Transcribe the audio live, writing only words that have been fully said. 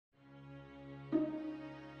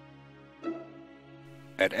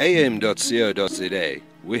At am.co.za,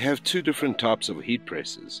 we have two different types of heat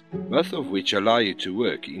presses, both of which allow you to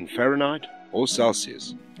work in Fahrenheit or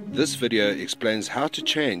Celsius. This video explains how to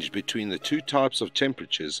change between the two types of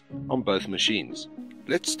temperatures on both machines.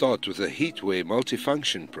 Let's start with a Heatware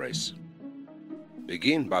multifunction press.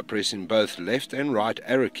 Begin by pressing both left and right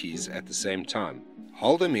arrow keys at the same time.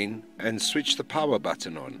 Hold them in and switch the power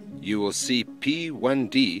button on. You will see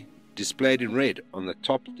P1D displayed in red on the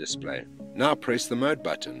top display. Now press the mode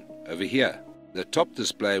button over here. The top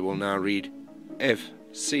display will now read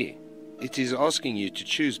FC. It is asking you to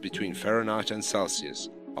choose between Fahrenheit and Celsius.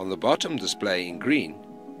 On the bottom display in green,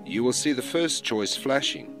 you will see the first choice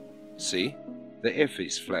flashing. See? The F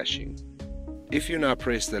is flashing. If you now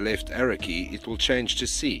press the left arrow key, it will change to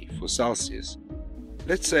C for Celsius.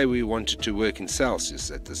 Let's say we wanted to work in Celsius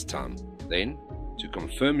at this time. Then, to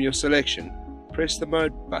confirm your selection, press the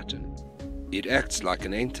mode button. It acts like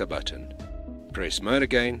an enter button. Press mode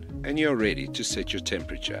again and you're ready to set your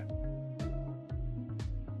temperature.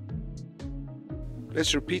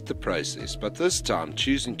 Let's repeat the process, but this time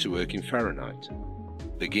choosing to work in Fahrenheit.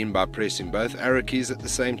 Begin by pressing both arrow keys at the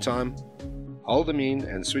same time. Hold them in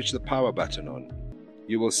and switch the power button on.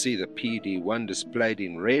 You will see the PD1 displayed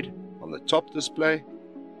in red on the top display,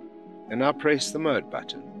 and now press the mode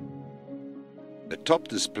button. The top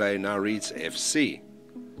display now reads FC.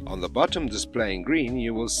 On the bottom display in green,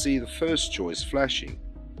 you will see the first choice flashing.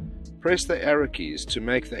 Press the arrow keys to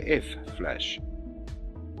make the F flash,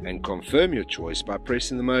 and confirm your choice by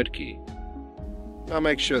pressing the mode key. Now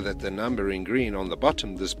make sure that the number in green on the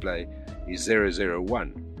bottom display is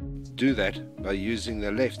 001. Do that by using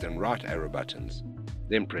the left and right arrow buttons.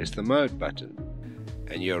 Then press the mode button,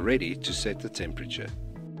 and you're ready to set the temperature.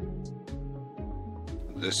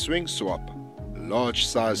 The swing swap large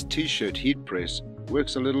size t-shirt heat press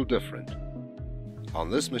works a little different. On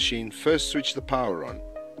this machine, first switch the power on,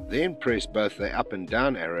 then press both the up and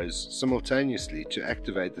down arrows simultaneously to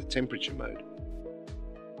activate the temperature mode.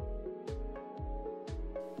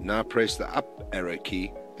 Now press the up arrow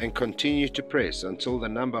key and continue to press until the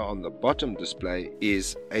number on the bottom display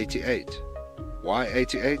is 88. Why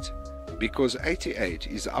 88? Because 88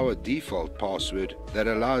 is our default password that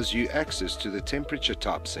allows you access to the temperature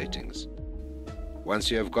type settings.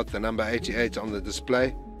 Once you have got the number 88 on the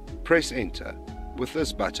display, press enter with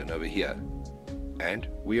this button over here. And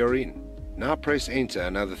we are in. Now press enter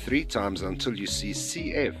another 3 times until you see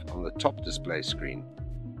CF on the top display screen.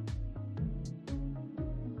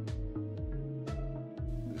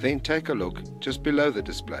 Then take a look just below the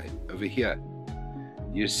display over here.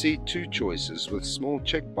 You see 2 choices with small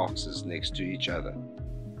check boxes next to each other.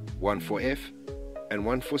 One for F and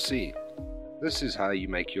one for C. This is how you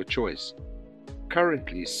make your choice.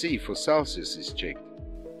 Currently C for Celsius is checked.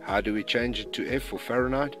 How do we change it to F for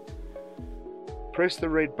Fahrenheit? Press the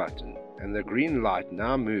red button and the green light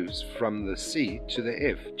now moves from the C to the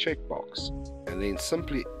F checkbox, and then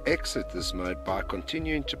simply exit this mode by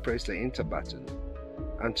continuing to press the enter button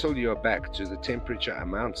until you are back to the temperature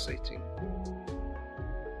amount setting.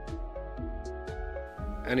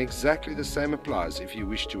 And exactly the same applies if you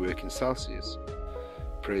wish to work in Celsius.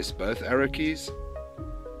 Press both arrow keys,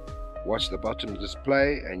 watch the bottom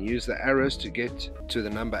display and use the arrows to get to the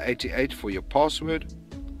number 88 for your password,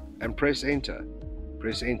 and press enter.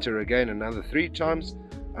 Press enter again another 3 times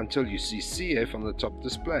until you see CF on the top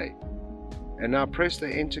display. And now press the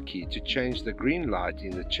enter key to change the green light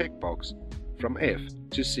in the checkbox from F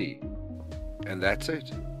to C. And that's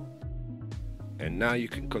it. And now you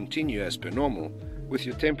can continue as per normal with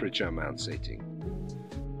your temperature amount setting.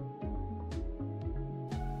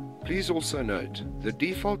 Please also note, the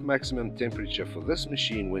default maximum temperature for this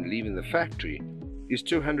machine when leaving the factory is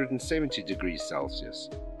 270 degrees Celsius.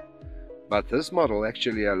 But this model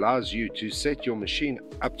actually allows you to set your machine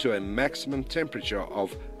up to a maximum temperature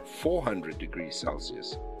of 400 degrees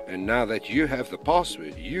Celsius. And now that you have the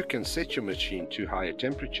password, you can set your machine to higher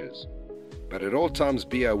temperatures. But at all times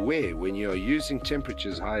be aware when you are using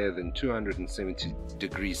temperatures higher than 270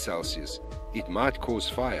 degrees Celsius, it might cause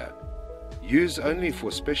fire. Use only for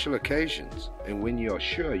special occasions and when you are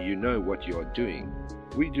sure you know what you are doing.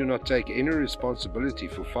 We do not take any responsibility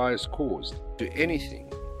for fires caused to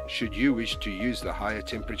anything should you wish to use the higher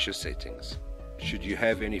temperature settings. Should you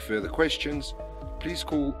have any further questions, please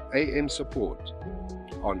call AM Support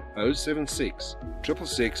on 076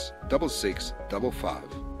 666 6655.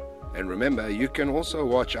 And remember, you can also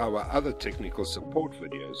watch our other technical support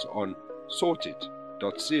videos on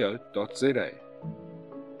sortit.co.za.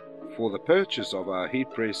 For the purchase of our heat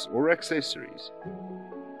press or accessories,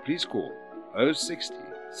 please call 060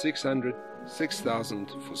 600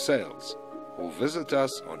 6000 for sales or visit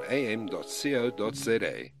us on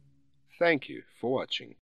am.co.za. Thank you for watching.